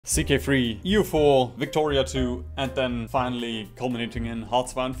CK3, EU4, Victoria 2, and then finally culminating in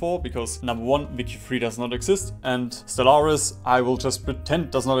Hearts 4, because number 1, Wiki 3 does not exist, and Stellaris I will just pretend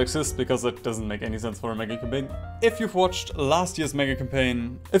does not exist because it doesn't make any sense for a mega campaign. If you've watched last year's mega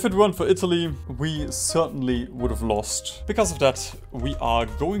campaign, if it weren't for Italy, we certainly would have lost. Because of that, we are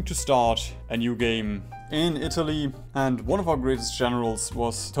going to start a new game in Italy, and one of our greatest generals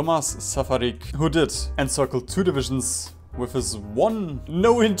was Thomas Safarik, who did encircle 2 divisions with his one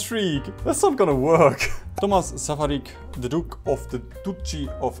no intrigue. That's not gonna work. Thomas Safarik, the Duke of the Duchy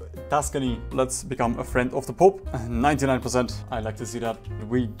of Tuscany. Let's become a friend of the Pope. 99%. I like to see that.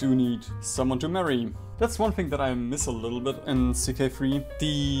 We do need someone to marry. That's one thing that I miss a little bit in CK3.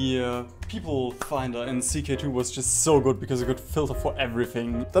 The people finder in CK2 was just so good because you could filter for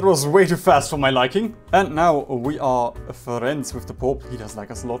everything. That was way too fast for my liking. And now we are friends with the Pope. He does like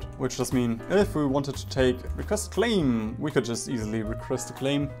us a lot, which does mean if we wanted to take request claim, we could just easily request a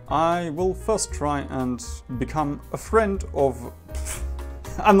claim. I will first try and become a friend of...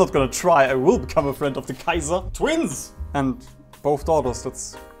 I'm not gonna try, I will become a friend of the Kaiser. Twins! And both daughters,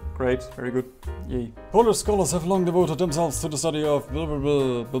 that's great, very good. Yay. Polish scholars have long devoted themselves to the study of blah, blah,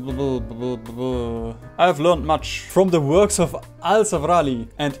 blah, blah, blah, blah, blah, blah. I have learned much from the works of Al-Savrali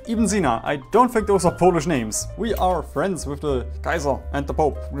and Ibn Sina. I don't think those are Polish names. We are friends with the Kaiser and the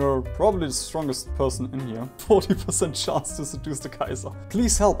Pope. We're probably the strongest person in here. 40% chance to seduce the Kaiser.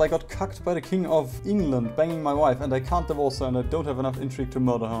 Please help, I got cucked by the King of England banging my wife and I can't divorce her and I don't have enough intrigue to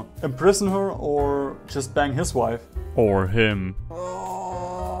murder her. Imprison her or just bang his wife? Or him.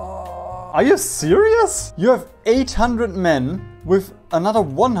 Are you serious? You have 800 men with another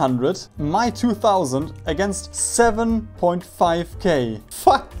 100, my 2000 against 7.5k.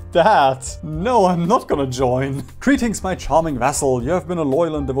 Fuck that. No, I'm not gonna join. Greetings, my charming vassal. You have been a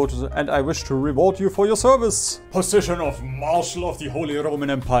loyal and devoted, and I wish to reward you for your service. Position of Marshal of the Holy Roman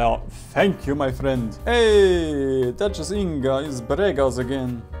Empire. Thank you, my friend. Hey, Duchess Inga is Bregas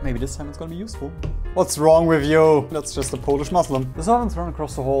again. Maybe this time it's gonna be useful. What's wrong with you? That's just a Polish Muslim. The servants run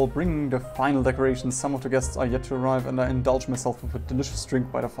across the hall, bringing the final decorations. Some of the guests are yet to arrive, and I indulge myself with a delicious drink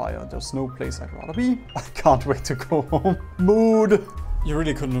by the fire. There's no place I'd rather be. I can't wait to go home. Mood. You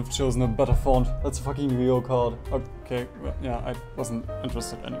really couldn't have chosen a better font. That's a fucking VO card. Okay, well, yeah, I wasn't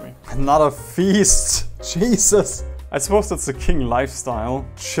interested anyway. Another feast. Jesus. I suppose that's the king lifestyle.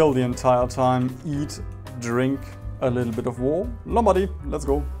 Chill the entire time, eat, drink, a little bit of war. Lombardy, let's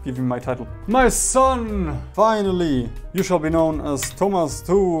go. Give me my title. My son! Finally! You shall be known as Thomas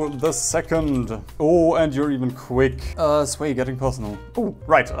II the Second. Oh, and you're even quick. Sway getting personal. Oh,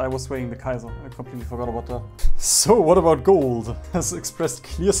 right, I was swaying the Kaiser. I completely forgot about that. So, what about gold? Has expressed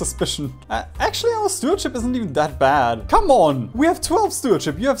clear suspicion. Actually, our stewardship isn't even that bad. Come on! We have 12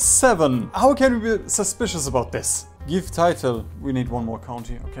 stewardship, you have 7. How can we be suspicious about this? Give title. We need one more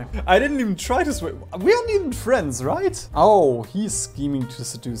county, okay. I didn't even try to sway. We aren't even friends, right? Oh, he's scheming to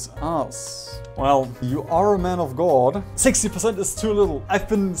seduce us. Well, you are a man of God. 60% is too little. I've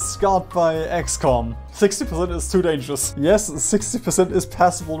been scarred by XCOM. 60% is too dangerous. Yes, 60% is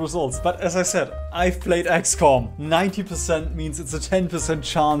passable results. But as I said, I've played XCOM. 90% means it's a 10%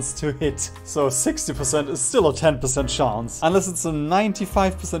 chance to hit. So 60% is still a 10% chance. Unless it's a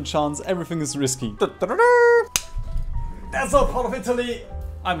 95% chance, everything is risky. That's not part of Italy!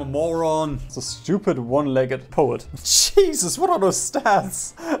 I'm a moron. It's a stupid one-legged poet. Jesus, what are those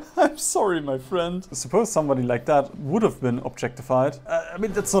stats? I'm sorry, my friend. Suppose somebody like that would have been objectified. I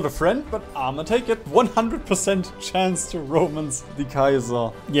mean, that's not a friend, but I'ma take it. 100% chance to romance the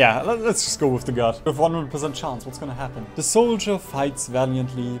Kaiser. Yeah, let's just go with the gut. With 100% chance, what's gonna happen? The soldier fights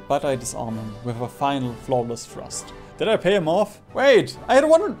valiantly, but I disarm him with a final flawless thrust. Did I pay him off? Wait, I had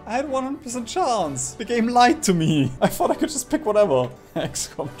 100% chance. The game lied to me. I thought I could just pick whatever.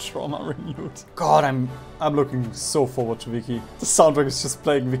 XCOM trauma renewed. God, I'm looking so forward to Wiki. The soundtrack is just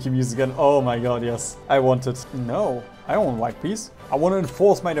playing Wiki music again. Oh my god, yes. I want it. No, I don't want white peace. I want to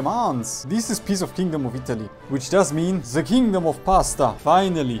enforce my demands. This is Peace of Kingdom of Italy, which does mean the Kingdom of Pasta.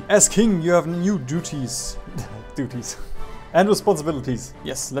 Finally. As king, you have new duties. Duties. And responsibilities.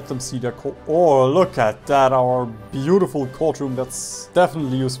 Yes, let them see their oh, look at that, our beautiful courtroom. That's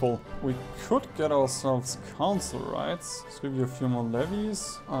definitely useful. We could get ourselves council rights. Let's give you a few more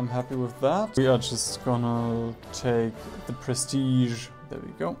levies. I'm happy with that. We are just gonna take the prestige. There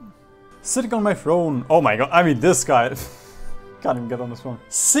we go. Sitting on my throne. Oh my god, I mean, this guy. Can't even get on this one.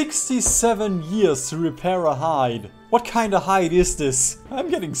 67 years to repair a hide. What kind of hide is this?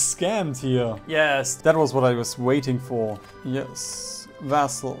 I'm getting scammed here. Yes, that was what I was waiting for. Yes.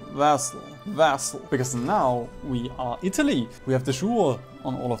 Vassal, vassal, vassal. Because now we are Italy. We have the jure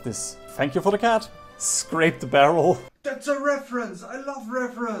on all of this. Thank you for the cat. Scrape the barrel. That's a reference! I love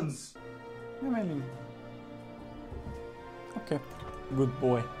reference! I mean... Okay. Good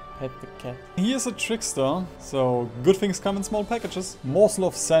boy. Pet the cat. He is a trickster, so good things come in small packages. Morsel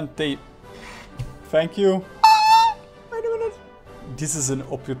of sand date. Thank you. Wait a minute. This is an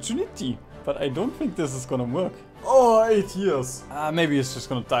opportunity, but I don't think this is gonna work. Oh, 8 years. Maybe he's just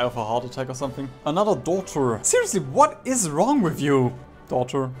gonna die of a heart attack or something. Another daughter. Seriously, what is wrong with you?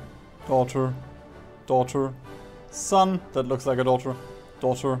 Daughter, daughter, daughter. Son, that looks like a daughter.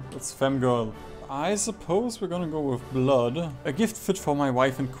 Daughter, it's femgirl. I suppose we're gonna go with blood. A gift fit for my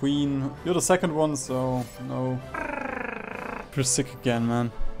wife and queen. You're the second one, so no. You're sick again,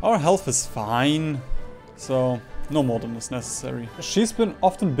 man. Our health is fine, so no more than is necessary. She's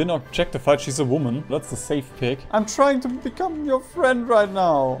often been objectified. She's a woman. That's the safe pick. I'm trying to become your friend right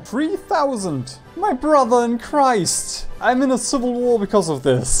now. 3,000. My brother in Christ. I'm in a civil war because of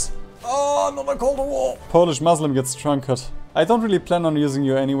this. Oh, not a Cold War. Polish Muslim gets drunkard. I don't really plan on using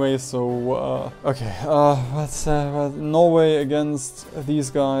you anyway, so okay. Let's Norway against these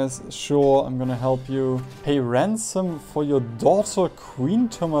guys. Sure, I'm gonna help you. Pay ransom for your daughter, Queen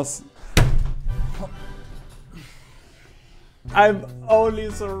Thomas. I'm only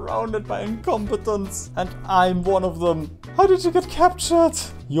surrounded by incompetents, and I'm one of them. How did you get captured?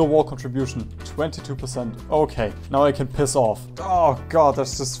 Your war contribution, 22%. Okay, now I can piss off. Oh god,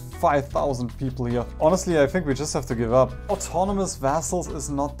 there's just 5,000 people here. Honestly, I think we just have to give up. Autonomous vassals is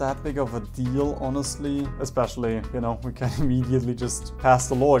not that big of a deal, honestly. Especially, you know, we can immediately just pass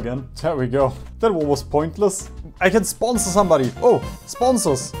the law again. There we go. That war was pointless. I can sponsor somebody. Oh,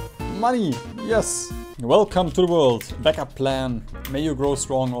 sponsors. Money. Yes. Welcome to the world. Backup plan. May you grow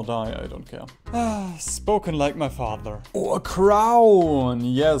strong or die. I don't care. Spoken like my father. Oh, a crown.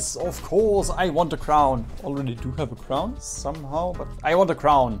 Yes, of course. I want a crown. Already do have a crown somehow, but I want a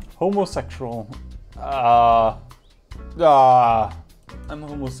crown. Homosexual. I'm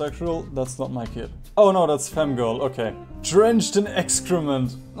homosexual. That's not my kid. Oh no, that's femgirl. Okay. Drenched in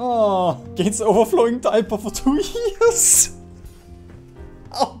excrement. Oh, gains overflowing diaper for 2 years.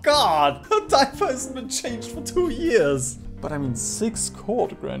 Oh god, her diaper hasn't been changed for 2 years. But I mean, 6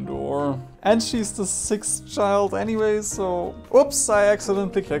 court grandeur. And she's the 6th child anyway, so... Oops, I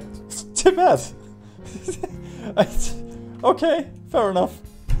accidentally clicked Tibet. Okay, fair enough.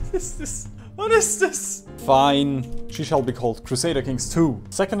 What is this? Fine. She shall be called Crusader Kings 2.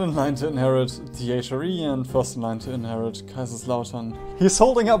 Second in line to inherit the HRE and first in line to inherit Kaiserslautern. He's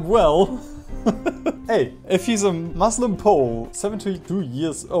holding up well. Hey, if he's a Muslim Pole, 72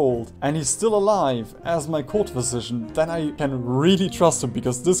 years old, and he's still alive as my court physician, then I can really trust him,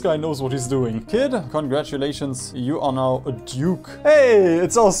 because this guy knows what he's doing. Kid, congratulations, you are now a duke. Hey,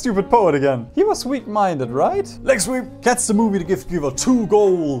 it's our stupid poet again. He was weak-minded, right? Leg sweep. Cat's the movie, the gift giver, 2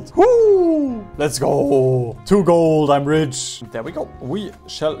 gold. Woo! Let's go. 2 gold, I'm rich. There we go. We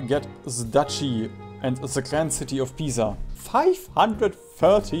shall get the duchy and the clan city of Pisa.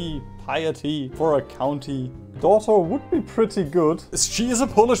 530 piety for a county. Daughter would be pretty good. She is a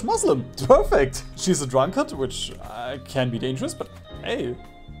Polish Muslim. Perfect. She's a drunkard, which can be dangerous, but hey,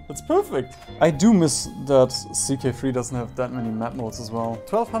 that's perfect. I do miss that CK3 doesn't have that many map modes as well.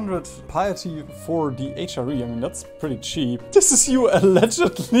 1200 piety for the HRE. I mean, that's pretty cheap. This is you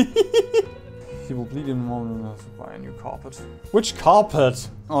allegedly. He will bleed in the moment enough to buy a new carpet. Which carpet?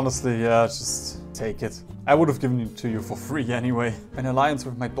 Honestly, yeah, just take it. I would have given it to you for free anyway. An alliance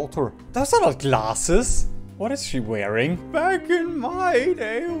with my daughter. Those are not glasses. What is she wearing? Back in my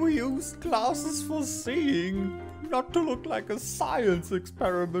day, we used glasses for seeing, not to look like a science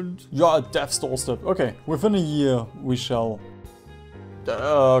experiment. You're at death's doorstep. Okay, within a year, we shall...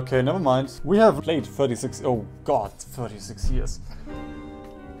 okay, never mind. We have played 36... Oh god, 36 years.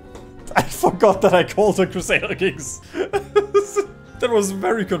 I forgot that I called her Crusader Kings. That was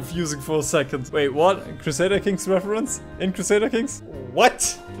very confusing for a second. Wait, what? Crusader Kings reference? In Crusader Kings?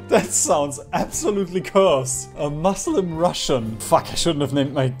 What? That sounds absolutely cursed. A Muslim Russian. Fuck, I shouldn't have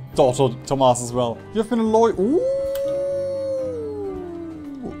named my daughter Tomas as well. You've been a lawyer. Ooh.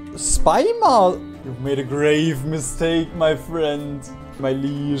 Spy master. You've made a grave mistake, my friend. My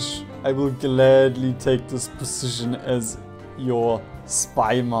liege. I will gladly take this position as your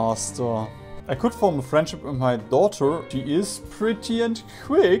spy master. I could form a friendship with my daughter. She is pretty and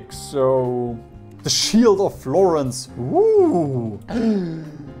quick, so... The Shield of Florence. Ooh!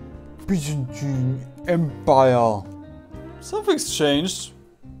 Byzantine Empire. Something's changed.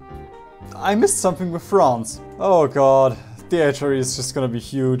 I missed something with France. Oh god. The HRE is just gonna be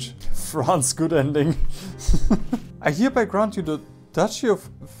huge. France, good ending. I hereby grant you the Duchy of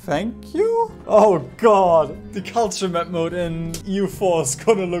Thank You? Oh god, the culture map mode in EU4 is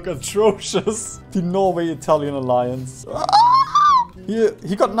gonna look atrocious. The Norway-Italian alliance.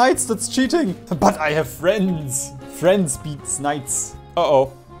 He got knights, that's cheating. But I have friends. Friends beats knights.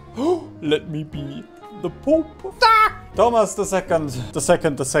 Uh-oh. Let me be the Pope. Thomas the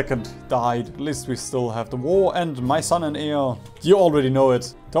second died. At least we still have the war and my son and heir. You already know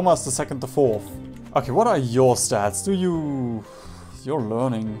it. Thomas the fourth. Okay, what are your stats? You're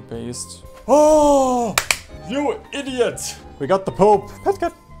learning based. Oh, you idiot. We got the Pope.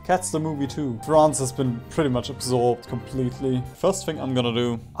 Pet. Cat's the movie too. France has been pretty much absorbed completely. First thing I'm gonna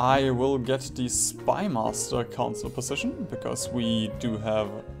do, I will get the Spy Master Council position because we do have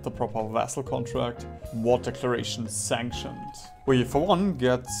the proper vassal contract. War declaration sanctioned. We, for one,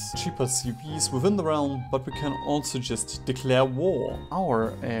 get cheaper CBs within the realm, but we can also just declare war.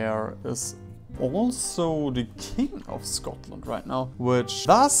 Our heir is also the King of Scotland right now, which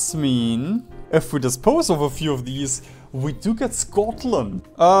does mean if we dispose of a few of these, we do get Scotland.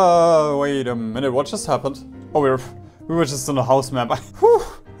 Wait a minute, what just happened? Oh, we were just on a house map.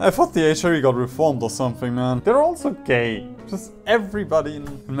 I thought the HRE got reformed or something, man. They're also gay. Just everybody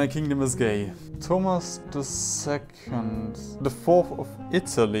in my kingdom is gay. Thomas the second, the fourth of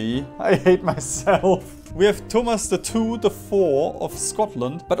Italy. I hate myself. We have Thomas the 2, the 4 of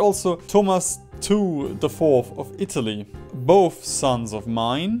Scotland, but also Thomas 2, the 4th of Italy. Both sons of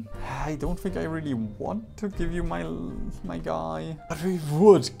mine. I don't think I really want to give you my guy. But we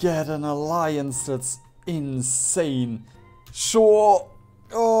would get an alliance that's insane. Sure.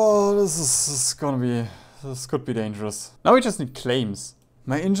 Oh, this could be dangerous. Now we just need claims.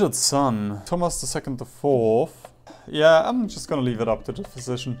 My injured son, Thomas II the 4th. Yeah, I'm just gonna leave it up to the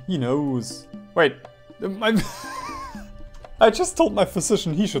physician. He knows. Wait, I just told my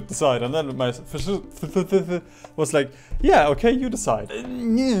physician he should decide, and then my physician was like, yeah, okay, you decide.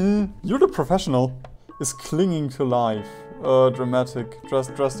 You're the professional. Is clinging to life.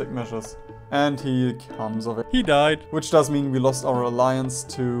 Drastic measures. And he comes of it. He died, which does mean we lost our alliance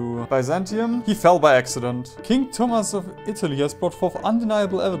to Byzantium. He fell by accident. King Thomas of Italy has brought forth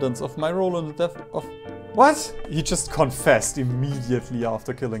undeniable evidence of my role in the death of... What? He just confessed immediately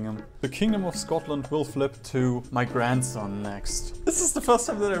after killing him. The Kingdom of Scotland will flip to my grandson next. This is the first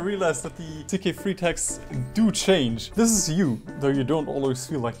time that I realized that the CK3 texts do change. This is you, though you don't always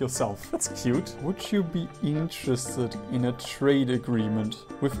feel like yourself. That's cute. Would you be interested in a trade agreement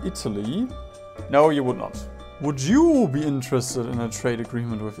with Italy? No, you would not. Would you be interested in a trade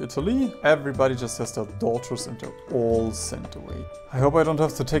agreement with Italy? Everybody just has their daughters and they're all sent away. I hope I don't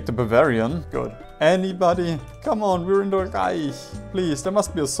have to take the Bavarian. Good. Anybody? Come on, we're in the Reich. Please, there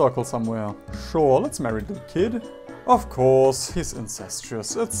must be a circle somewhere. Sure, let's marry the kid. Of course, he's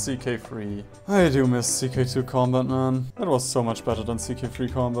incestuous. It's CK3. I do miss CK2 combat, man. That was so much better than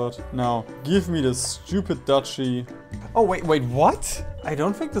CK3 combat. Now, give me this stupid duchy. Oh, wait, what? I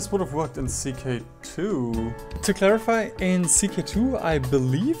don't think this would have worked in CK2. To clarify, in CK2, I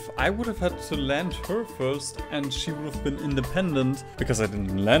believe I would have had to land her first and she would have been independent because I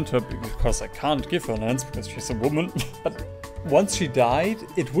didn't land her because I can't give her lands because she's a woman. But once she died,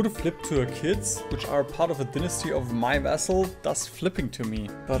 it would have flipped to her kids, which are part of a dynasty of my vassal, thus flipping to me.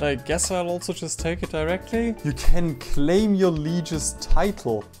 But I guess I'll also just take it directly. You can claim your liege's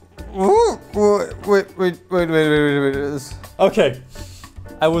title. Wait. Okay.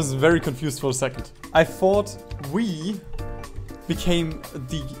 I was very confused for a second. I thought we became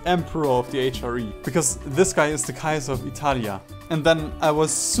the emperor of the HRE because this guy is the Kaiser of Italia. And then I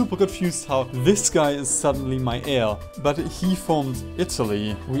was super confused how this guy is suddenly my heir. But he formed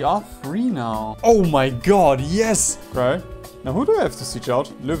Italy. We are free now. Oh my god, yes! Okay. Now who do I have to siege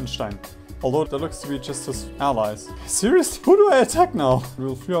out? Löwenstein. Although that looks to be just his allies. Seriously? Who do I attack now? We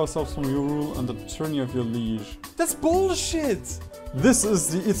will free ourselves from your rule and the tyranny of your liege. That's bullshit! This is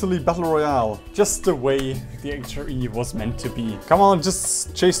the Italy Battle Royale. Just the way the HRE was meant to be. Come on,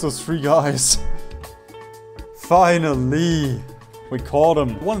 just chase those 3 guys. Finally! We caught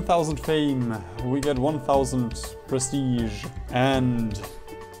him. 1000 fame. We get 1000 prestige. And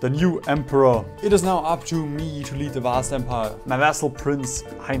the new emperor. It is now up to me to lead the vast empire. My vassal prince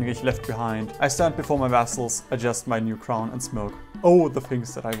Heinrich left behind. I stand before my vassals, adjust my new crown and smirk. Oh, the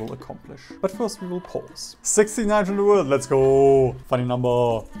things that I will accomplish. But first we will pause. 69 in the world, let's go. Funny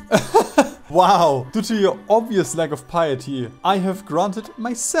number. Wow, due to your obvious lack of piety, I have granted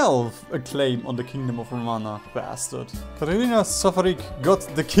myself a claim on the kingdom of Romana. Bastard. Katerina Safarik got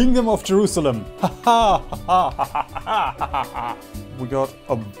the kingdom of Jerusalem. We got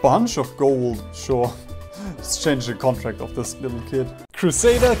a bunch of gold. Sure. Let's change the contract of this little kid.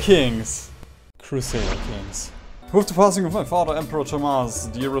 Crusader Kings. Crusader Kings. With the passing of my father, Emperor Thomas,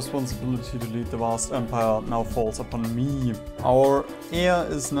 the responsibility to lead the vast empire now falls upon me. Our heir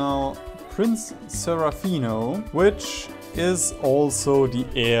is now Prince Serafino, which is also the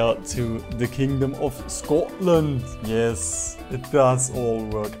heir to the Kingdom of Scotland. Yes, it does all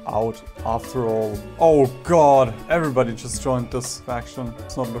work out after all. Oh god, everybody just joined this faction.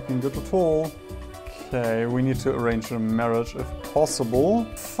 It's not looking good at all. Okay, we need to arrange a marriage if possible.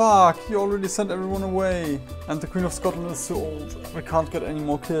 Fuck, you already sent everyone away. And the Queen of Scotland is too old. We can't get any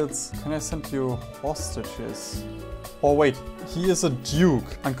more kids. Can I send you hostages? Oh wait, he is a duke.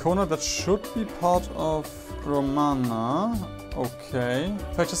 Ancona, that should be part of Romana. Okay.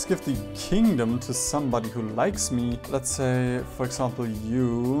 If I just give the kingdom to somebody who likes me, let's say, for example,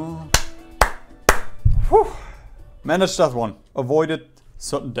 you. Whew. Managed that one. Avoided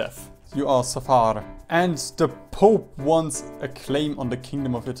certain death. You are Safar. And the Pope wants a claim on the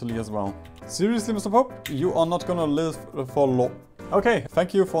Kingdom of Italy as well. Seriously, Mr. Pope? You are not gonna live for long. Okay,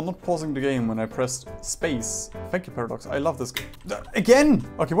 thank you for not pausing the game when I pressed space. Thank you, Paradox. I love this. Again!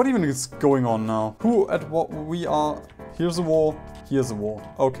 Okay, what even is going on now? Who at what we are? Here's a war. Here's a war.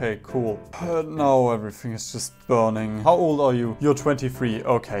 Okay, cool. Now everything is just burning. How old are you? You're 23.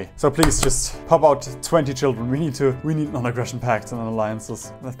 Okay. So please just pop out 20 children. We need non-aggression pacts and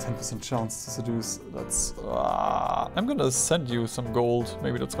alliances. That 10% chance to seduce. That's... I'm gonna send you some gold.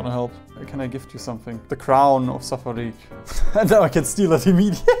 Maybe that's gonna help. Can I gift you something? The crown of Safarik. And now I can steal it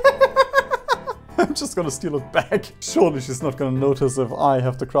immediately. I'm just gonna steal it back. Surely she's not gonna notice if I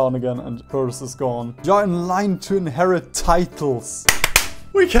have the crown again and hers is gone. You're in line to inherit titles.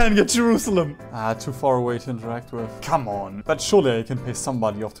 We can't get Jerusalem. Too far away to interact with. Come on. But surely I can pay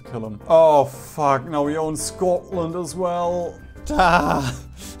somebody off to kill him. Oh, fuck. Now we own Scotland as well.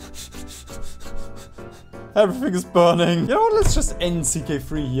 Everything is burning. You know what, let's just end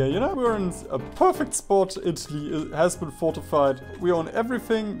CK3 here, you know? We're in a perfect spot. Italy has been fortified. We own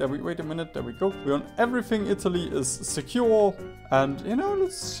everything. Wait a minute, there we go. We own everything. Italy is secure. And, you know,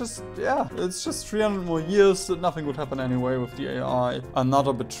 let's just, yeah. It's just 300 more years. Nothing would happen anyway with the AI.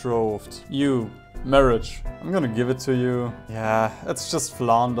 Another betrothed. You. Marriage. I'm gonna give it to you. Yeah, it's just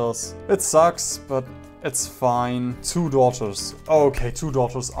Flanders. It sucks, but it's fine. 2 daughters. Okay, 2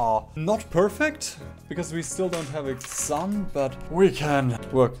 daughters are not perfect, because we still don't have a son, but we can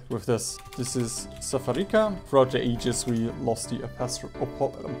work with this. This is Safarika. Throughout the ages, we lost the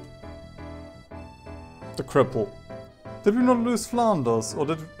cripple. Did we not lose Flanders, or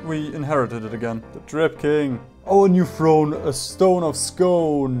did we inherit it again? The Drip King. Oh, a new throne, a Stone of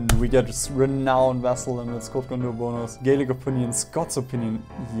Scone. We get Renowned Vassal and it's called Gondor bonus. Gaelic Opinion, Scots Opinion.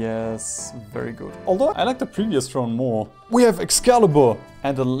 Yes, very good. Although, I like the previous throne more. We have Excalibur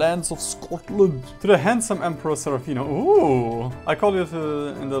and the lands of Scotland. To the handsome Emperor Serafino. Ooh! I call it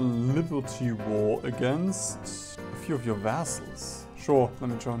in the Liberty War against a few of your vassals. Sure, let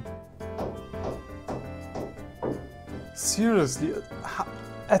me join. Seriously,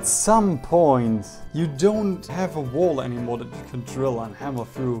 at some point, you don't have a wall anymore that you can drill and hammer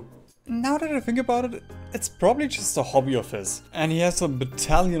through. Now that I think about it, it's probably just a hobby of his. And he has a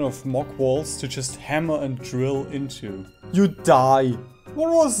battalion of mock walls to just hammer and drill into. You die.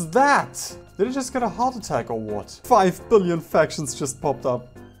 What was that? Did he just get a heart attack or what? 5 billion factions just popped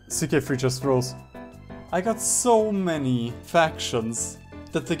up. CK3 just froze. I got so many factions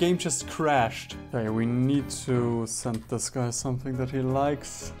that the game just crashed. Okay, we need to send this guy something that he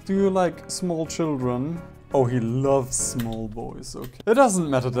likes. Do you like small children? Oh, he loves small boys, okay. It doesn't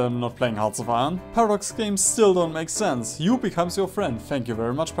matter that I'm not playing Hearts of Iron. Paradox games still don't make sense. You becomes your friend. Thank you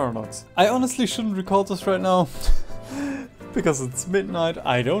very much, Paradox. I honestly shouldn't record this right now. Because it's midnight,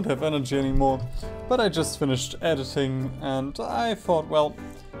 I don't have energy anymore. But I just finished editing and I thought, well,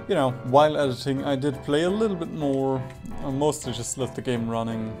 you know, while editing I did play a little bit more. I mostly just left the game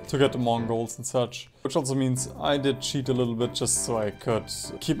running to get the Mongols and such. Which also means I did cheat a little bit just so I could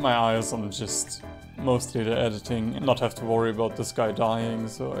keep my eyes on just mostly the editing and not have to worry about this guy dying.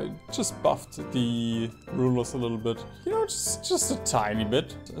 So I just buffed the rulers a little bit. You know, just a tiny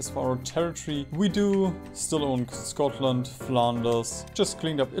bit. As for our territory, we do still own Scotland, Flanders, just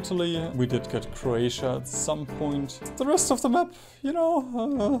cleaned up Italy. We did get Croatia at some point. The rest of the map, you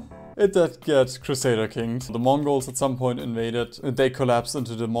know, it did get Crusader Kings. The Mongols at some point invaded. They collapsed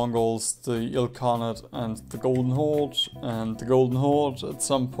into the Mongols, the Ilkhanate and the Golden Horde. And the Golden Horde at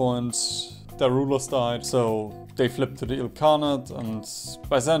some point, their rulers died. So they flipped to the Ilkhanate and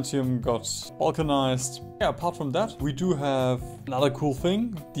Byzantium got balkanized. Yeah, apart from that, we do have another cool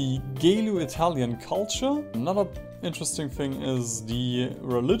thing. The Gallo-Italian culture. Another interesting thing is the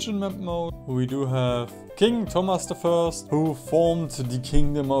religion map mode. We do have King Thomas I, who formed the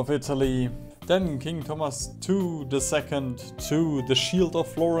Kingdom of Italy. Then King Thomas II the Shield of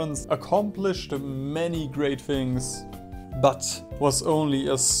Florence, accomplished many great things, but was only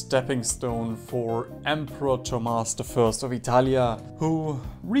a stepping stone for Emperor Thomas I of Italia, who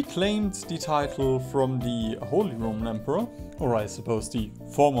reclaimed the title from the Holy Roman Emperor, or I suppose the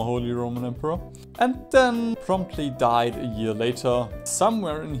former Holy Roman Emperor, and then promptly died a year later.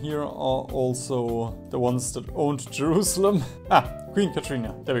 Somewhere in here are also the ones that owned Jerusalem. Queen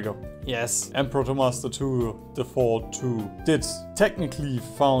Katrina, there we go. Yes, Emperor Thomas II the Fourth too did technically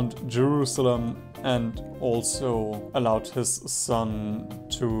found Jerusalem and also allowed his son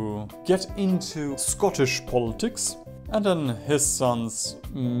to get into Scottish politics. And then his sons,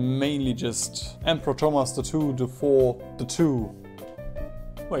 mainly just Emperor Thomas II the Fourth the Two.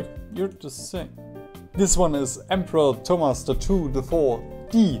 Wait, you're the same. This one is Emperor Thomas II the Fourth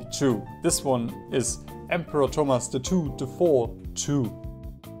the Two. This one is Emperor Thomas II the Fourth Two.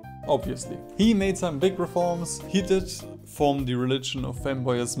 Obviously. He made some big reforms. He did form the religion of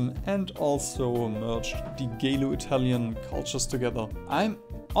Femboyism and also merged the Galo-Italian cultures together. I'm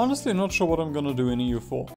honestly not sure what I'm gonna do in EU4.